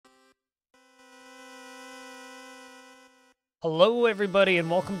Hello everybody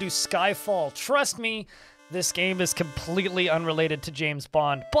and welcome to Skyfall. Trust me, this game is completely unrelated to James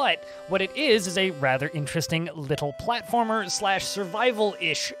Bond, but what it is a rather interesting little platformer slash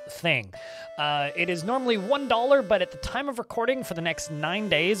survival-ish thing. It is normally $1, but at the time of recording for the next 9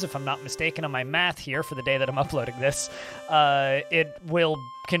 days, if I'm not mistaken on my math here for the day that I'm uploading this, it will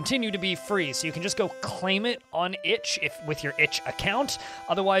continue to be free. So you can just go claim it on itch with your itch account.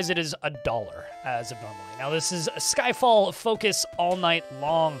 Otherwise, it is $1 as of normally. Now, this is Skyfall Focus all night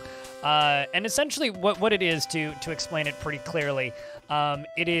long. And essentially what it is, to explain it pretty clearly,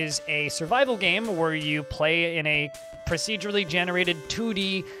 it is a survival game where you play in a procedurally generated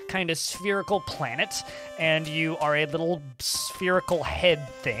 2D kind of spherical planet, and you are a little spherical head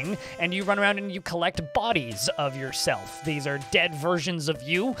thing, and you run around and you collect bodies of yourself. These are dead versions of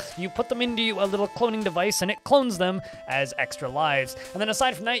you. You put them into a little cloning device, and it clones them as extra lives. And then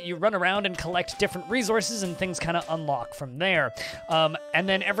aside from that, you run around and collect different resources, and things kind of unlock from there. And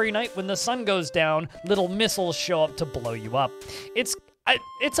then every night when the sun goes down, little missiles show up to blow you up. It's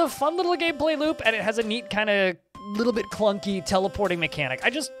a fun little gameplay loop, and it has a neat kind of little bit clunky teleporting mechanic.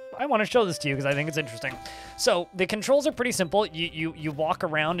 I want to show this to you because I think it's interesting. So the controls are pretty simple. You walk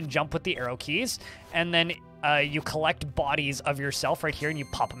around and jump with the arrow keys, and then you collect bodies of yourself right here, and you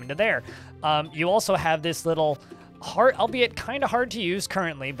pop them into there. You also have this little hard, albeit kind of hard to use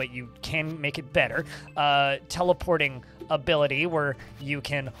currently, but you can make it better, teleporting ability where you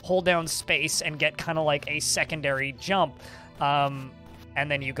can hold down space and get kind of like a secondary jump. And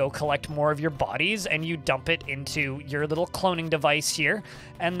then you go collect more of your bodies and you dump it into your little cloning device here,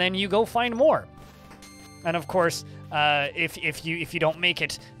 and then you go find more. And of course, if you don't make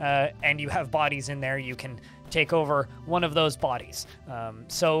it and you have bodies in there, you can take over one of those bodies.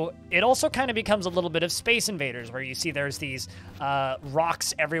 So it also kind of becomes a little bit of Space Invaders, where you see there's these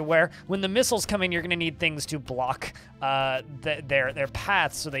rocks everywhere. When the missiles come in, you're going to need things to block their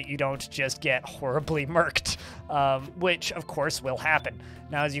paths so that you don't just get horribly murked, which of course will happen.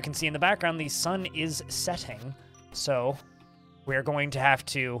 Now, as you can see in the background, the sun is setting, so we're going to have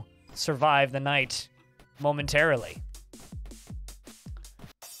to survive the night momentarily.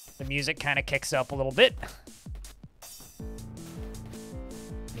 The music kind of kicks up a little bit.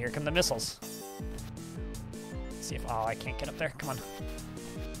 Here come the missiles. Let's see if... Oh, I can't get up there. Come on.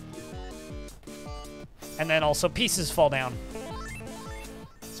 And then also pieces fall down.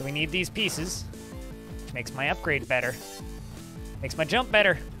 So we need these pieces, which makes my upgrade better. Makes my jump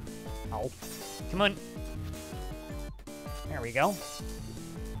better. Oh, come on. There we go.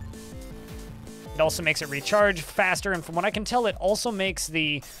 It also makes it recharge faster, and from what I can tell, it also makes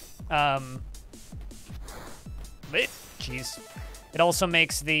the... Jeez. It also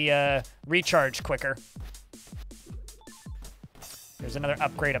makes the recharge quicker. There's another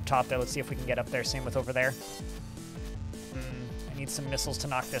upgrade up top, though. Let's see if we can get up there. Same with over there. I need some missiles to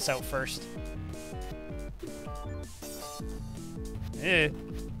knock this out first. You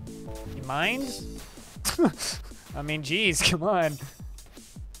mind? I mean, geez, come on.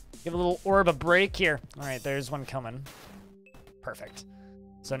 Give a little orb a break here. All right, there's one coming. Perfect.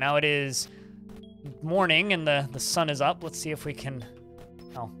 So now it is morning and the sun is up. Let's see if we can...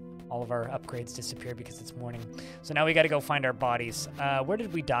 Oh, all of our upgrades disappeared because it's morning. So now we got to go find our bodies. Where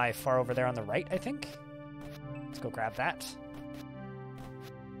did we die? Far over there on the right, I think. Let's go grab that.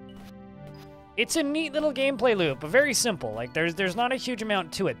 It's a neat little gameplay loop, very simple. Like there's not a huge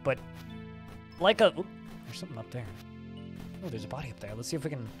amount to it, but like a... Ooh, there's something up there. Oh, there's a body up there. Let's see if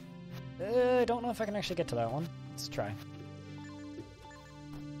we can... I don't know if I can actually get to that one. Let's try.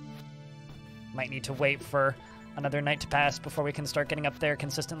 Might need to wait for another night to pass before we can start getting up there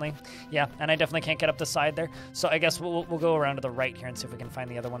consistently. Yeah, and I definitely can't get up the side there. So I guess we'll go around to the right here and see if we can find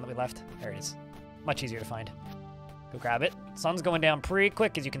the other one that we left. There it is. Much easier to find. Go grab it. Sun's going down pretty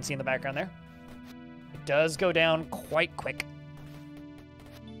quick, as you can see in the background there. It does go down quite quick.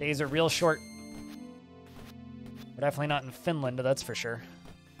 Days are real short. We're definitely not in Finland, that's for sure.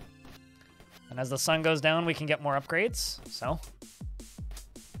 And as the sun goes down, we can get more upgrades. So,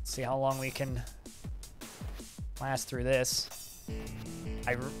 let's see how long we can last through this.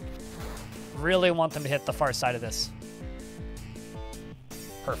 I really want them to hit the far side of this.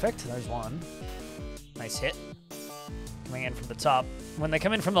 Perfect. There's one. Nice hit. Coming in from the top. When they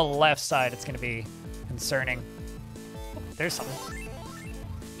come in from the left side, it's going to be concerning. Oh, there's something.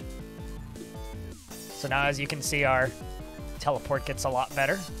 So now, as you can see, our teleport gets a lot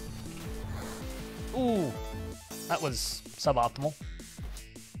better. Ooh, that was suboptimal.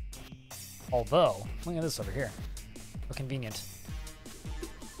 Although, look at this over here. How convenient.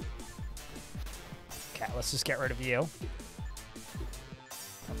 Okay, let's just get rid of you.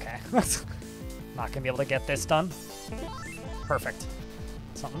 Okay. Not gonna be able to get this done. Perfect.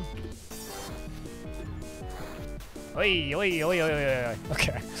 Something. Oi, oi, oi, oi, oi, oi.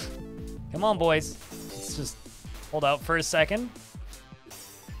 Okay. Come on, boys. Let's just hold out for a second.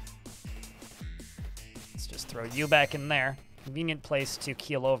 Let's just throw you back in there. Convenient place to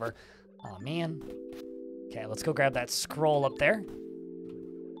keel over. Oh, man. Okay, let's go grab that scroll up there.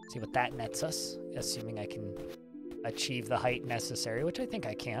 See what that nets us, assuming I can achieve the height necessary, which I think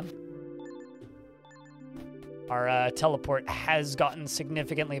I can. Our teleport has gotten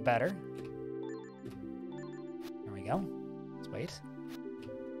significantly better. There we go. Let's wait.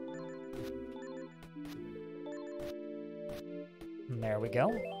 And there we go.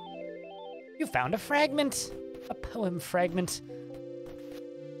 You found a fragment. A poem fragment.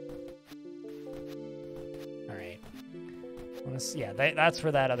 All right. Yeah, that's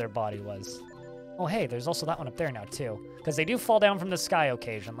where that other body was. Oh, hey, there's also that one up there now, too. Because they do fall down from the sky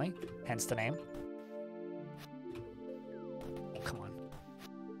occasionally, hence the name. Oh, come on.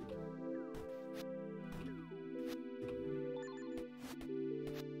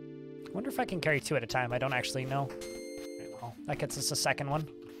 I wonder if I can carry 2 at a time. I don't actually know. Well, that gets us a second one.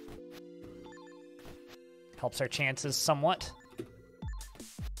 Helps our chances somewhat.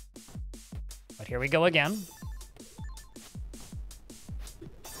 But here we go again.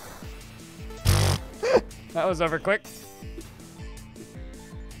 That was over quick.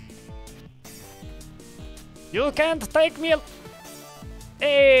 You can't take me.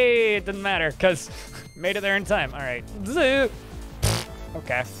 Hey, it didn't matter because made it there in time. All right.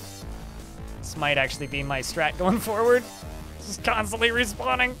 Okay. This might actually be my strat going forward. Just constantly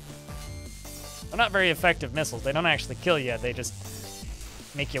respawning. They're not very effective missiles. They don't actually kill you. They just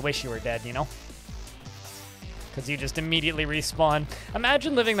make you wish you were dead, you know? Because you just immediately respawn.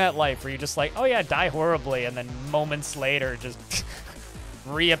 Imagine living that life where you just like, oh yeah, die horribly, and then moments later just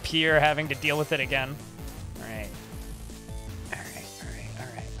reappear having to deal with it again. All right. All right, all right, all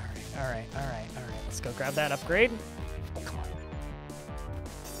right, all right, all right, all right, all right. Let's go grab that upgrade. Oh, come on.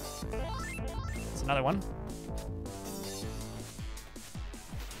 It's another one.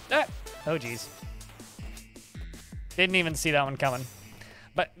 Ah! Oh, geez. Didn't even see that one coming.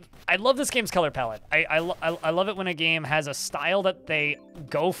 But I love this game's color palette. I love it when a game has a style that they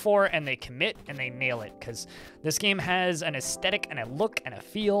go for and they commit and they nail it, because this game has an aesthetic and a look and a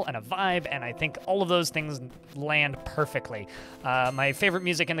feel and a vibe, and I think all of those things land perfectly. My favorite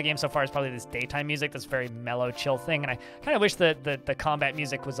music in the game so far is probably this daytime music, this very mellow, chill thing, and I kind of wish that the combat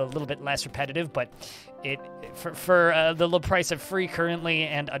music was a little bit less repetitive, but for the low price of free currently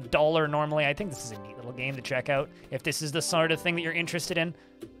and $1 normally, I think this is a neat little game to check out if this is the sort of thing that you're interested in.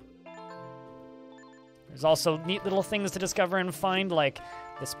 There's also neat little things to discover and find, like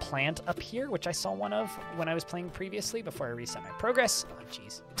this plant up here, which I saw one of when I was playing previously before I reset my progress. Oh,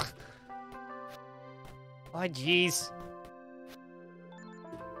 jeez. Oh, jeez.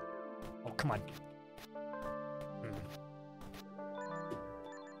 Oh, come on.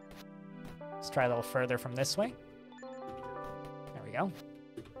 Let's try a little further from this way. There we go.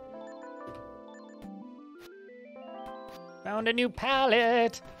 Found a new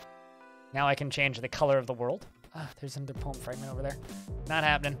palette. Now I can change the color of the world. Ah, there's another poem fragment over there. Not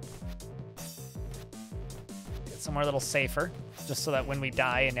happening. Get somewhere a little safer, just so that when we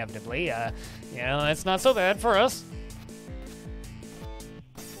die inevitably, you know, it's not so bad for us.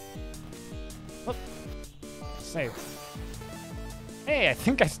 Whoop. Save. Hey, I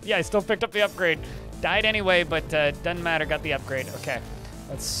think I still picked up the upgrade. Died anyway, but doesn't matter, got the upgrade. Okay,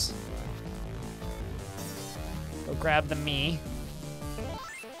 let's go grab the me.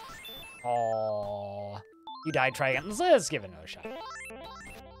 Oh, you died. Try again. Let's give it another shot.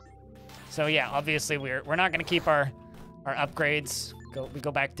 So yeah, obviously we're not gonna keep our upgrades. We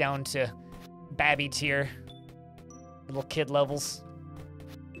go back down to Babby tier, little kid levels.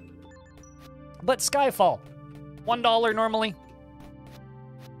 But Skyfall, $1 normally,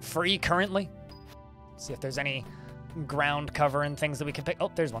 free currently. See if there's any ground cover and things that we can pick.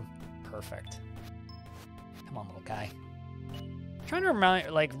 Oh, there's one. Perfect. Come on, little guy. Trying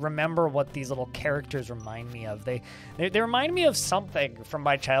to remember what these little characters remind me of. They remind me of something from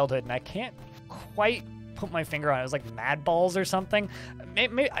my childhood, and I can't quite put my finger on it. It was like Mad Balls or something.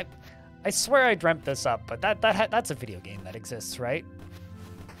 Maybe I swear I dreamt this up, but that's a video game that exists, right?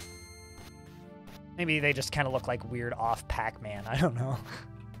 Maybe they just kind of look like weird off Pac-Man. I don't know.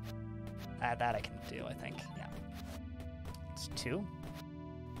 That I can do, I think. Yeah. It's 2.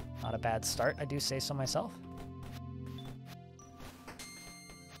 Not a bad start. I do say so myself.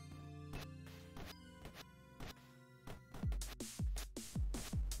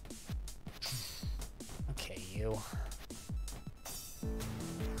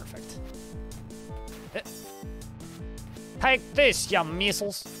 Perfect. Take this, you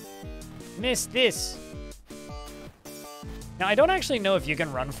missiles. Miss this. Now, I don't actually know if you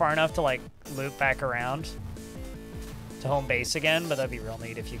can run far enough to, like, loop back around to home base again, but that'd be real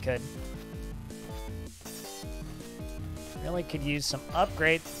neat if you could. Really could use some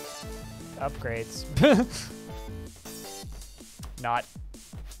upgrades. Not.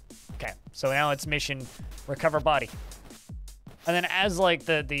 Okay, so now it's mission recover body. And then as, like,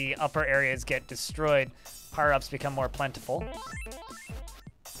 the upper areas get destroyed, power-ups become more plentiful.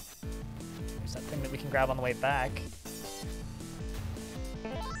 There's that thing that we can grab on the way back.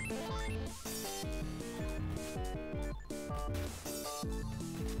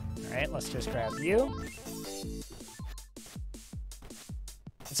 All right, let's just grab you.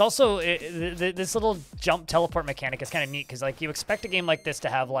 It's also, this little jump teleport mechanic is kind of neat because, like, you expect a game like this to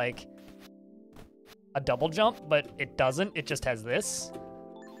have, like, a double jump, but it doesn't. It just has this,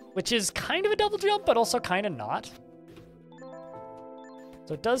 which is kind of a double jump, but also kind of not.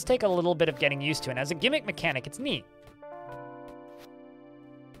 So it does take a little bit of getting used to, and as a gimmick mechanic, it's neat.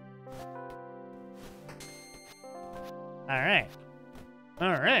 All right. All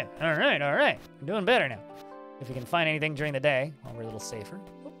right. I'm doing better now. If we can find anything during the day, while we're a little safer.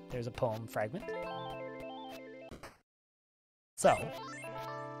 Oh, there's a poem fragment. So.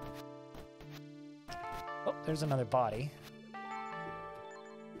 Oh, there's another body.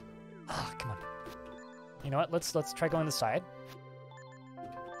 Oh, come on. You know what? Let's try going this side.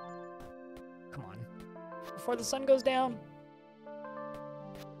 Come on. Before the sun goes down.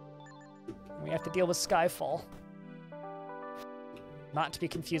 We have to deal with Skyfall. Not to be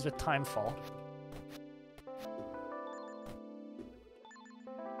confused with Timefall.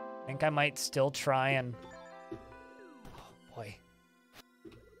 I think I might still try and... Oh, boy.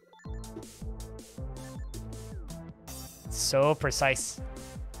 So precise.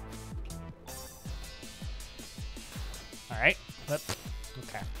 All right.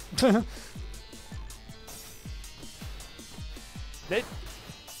 Okay. It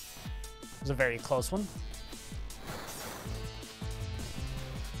was a very close one.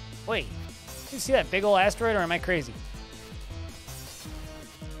 Wait, you see that big old asteroid, or am I crazy?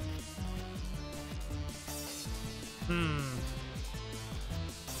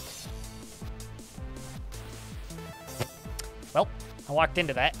 Well, I walked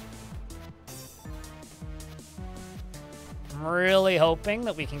into that. I'm really hoping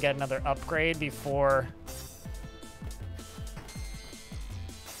that we can get another upgrade before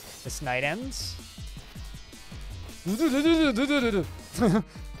this night ends.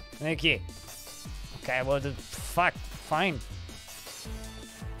 Thank you. Okay, well, fuck, fine.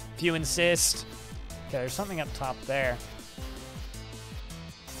 If you insist. Okay, there's something up top there.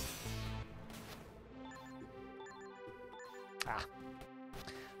 Ah.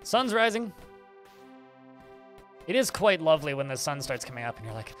 Sun's rising. It is quite lovely when the sun starts coming up and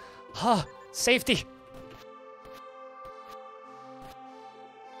you're like, ah, safety.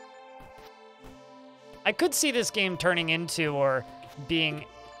 I could see this game turning into or being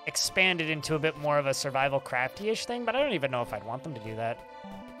expanded into a bit more of a survival crafty-ish thing, but I don't even know if I'd want them to do that.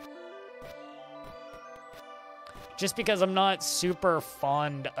 Just because I'm not super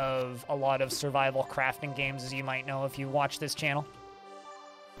fond of a lot of survival crafting games, as you might know if you watch this channel.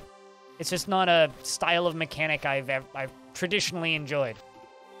 It's just not a style of mechanic I've traditionally enjoyed.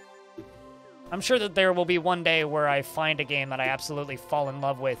 I'm sure that there will be one day where I find a game that I absolutely fall in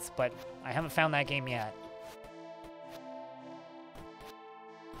love with, but I haven't found that game yet.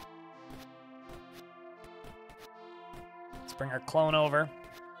 Let's bring our clone over.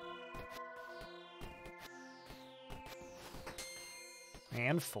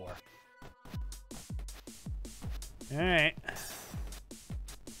 And 4. All right.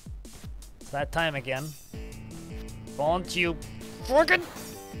 It's that time again. Won't you frickin'?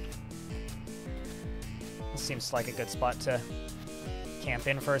 This seems like a good spot to camp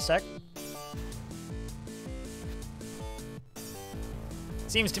in for a sec.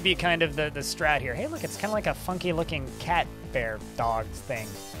 Seems to be kind of the strat here. Hey, look, it's kind of like a funky looking cat bear dog thing.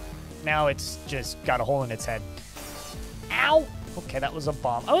 Now it's just got a hole in its head. Ow! Okay, that was a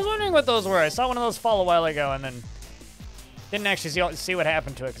bomb. I was wondering what those were. I saw one of those fall a while ago and then didn't actually see what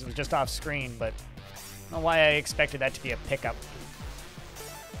happened to it because it was just off screen, but I don't know why I expected that to be a pickup.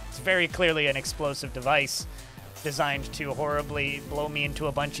 It's very clearly an explosive device designed to horribly blow me into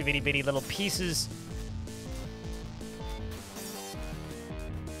a bunch of itty-bitty little pieces.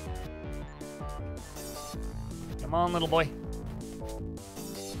 Come on, little boy.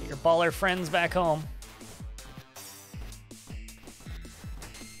 Get your baller friends back home.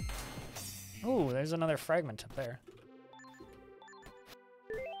 Ooh, there's another fragment up there.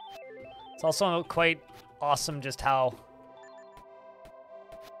 It's also quite awesome just how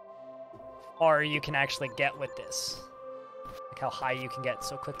far you can actually get with this. Like how high you can get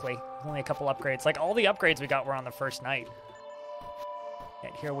so quickly. Only a couple upgrades. Like all the upgrades we got were on the first night.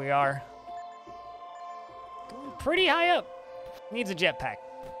 And here we are. Going pretty high up. Needs a jetpack.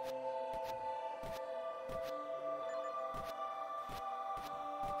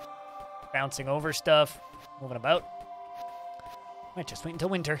 Bouncing over stuff. Moving about. Might just wait until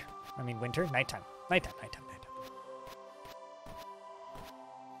winter. I mean winter, nighttime. Nighttime.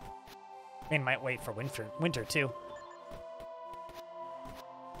 I mean, might wait for winter too.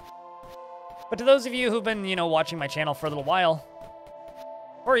 But to those of you who've been, watching my channel for a little while,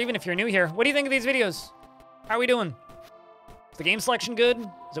 or even if you're new here, what do you think of these videos? How are we doing? Is the game selection good?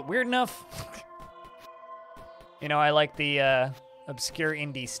 Is it weird enough? I like the obscure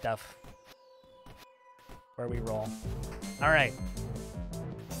indie stuff. Where we roll. All right.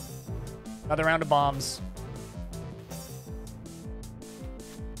 Another round of bombs.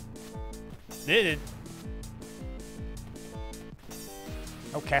 Did it.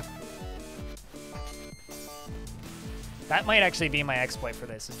 Okay. That might actually be my exploit for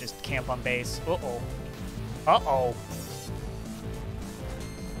this, is just camp on base. Uh-oh. Uh-oh.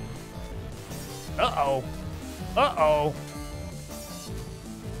 Uh-oh. Uh-oh.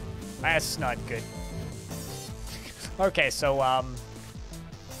 That's not good. Okay, so,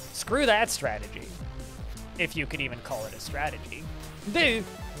 screw that strategy. If you could even call it a strategy. Boo!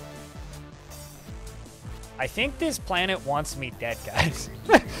 I think this planet wants me dead, guys.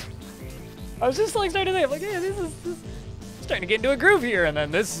 I was just like starting to think, like, yeah, this is starting to get into a groove here, and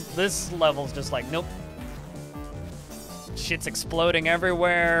then this level's just like, nope. Shit's exploding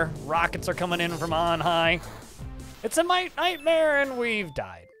everywhere. Rockets are coming in from on high. It's a nightmare, and we've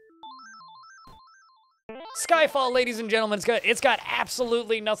died. Skyfall, ladies and gentlemen, it's got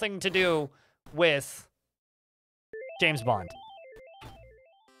absolutely nothing to do with James Bond.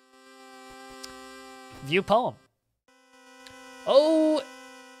 View poem. O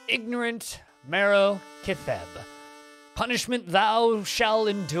ignorant Marrow Kitheb, punishment thou shall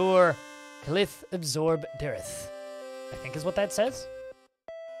endure, Clith absorb Dirith. I think is what that says.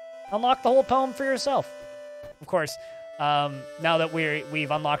 Unlock the whole poem for yourself. Of course, now that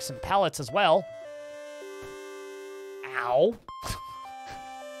we've unlocked some palettes as well. Ow.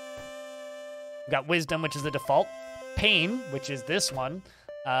 We've got Wisdom, which is the default. Pain, which is this one.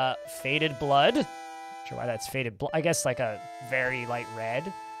 Faded Blood. Not sure why that's Faded Blood. I guess like a very light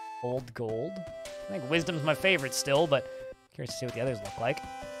red. Old Gold. I think Wisdom's my favorite still, but curious to see what the others look like.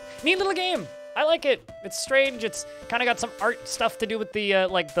 Neat little game. I like it. It's strange. It's kind of got some art stuff to do with the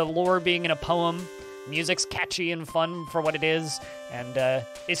like the lore being in a poem. Music's catchy and fun for what it is, and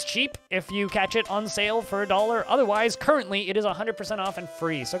it's cheap if you catch it on sale for $1. Otherwise, currently, it is 100% off and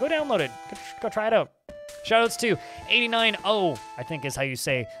free, so go download it. Go try it out. Shoutouts to 89O, I think is how you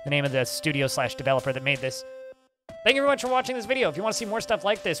say the name of the studio/developer that made this. Thank you very much for watching this video. If you want to see more stuff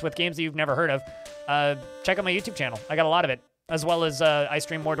like this with games that you've never heard of, check out my YouTube channel. I got a lot of it, as well as I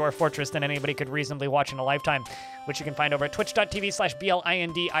stream more Dwarf Fortress than anybody could reasonably watch in a lifetime, which you can find over at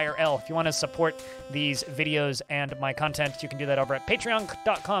twitch.tv/BLINDIRL. If you want to support these videos and my content, you can do that over at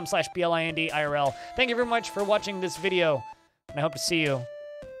patreon.com/BLINDIRL. Thank you very much for watching this video, and I hope to see you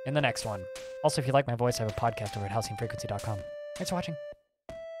in the next one. Also, if you like my voice, I have a podcast over at halcyonfrequency.com. Thanks for watching.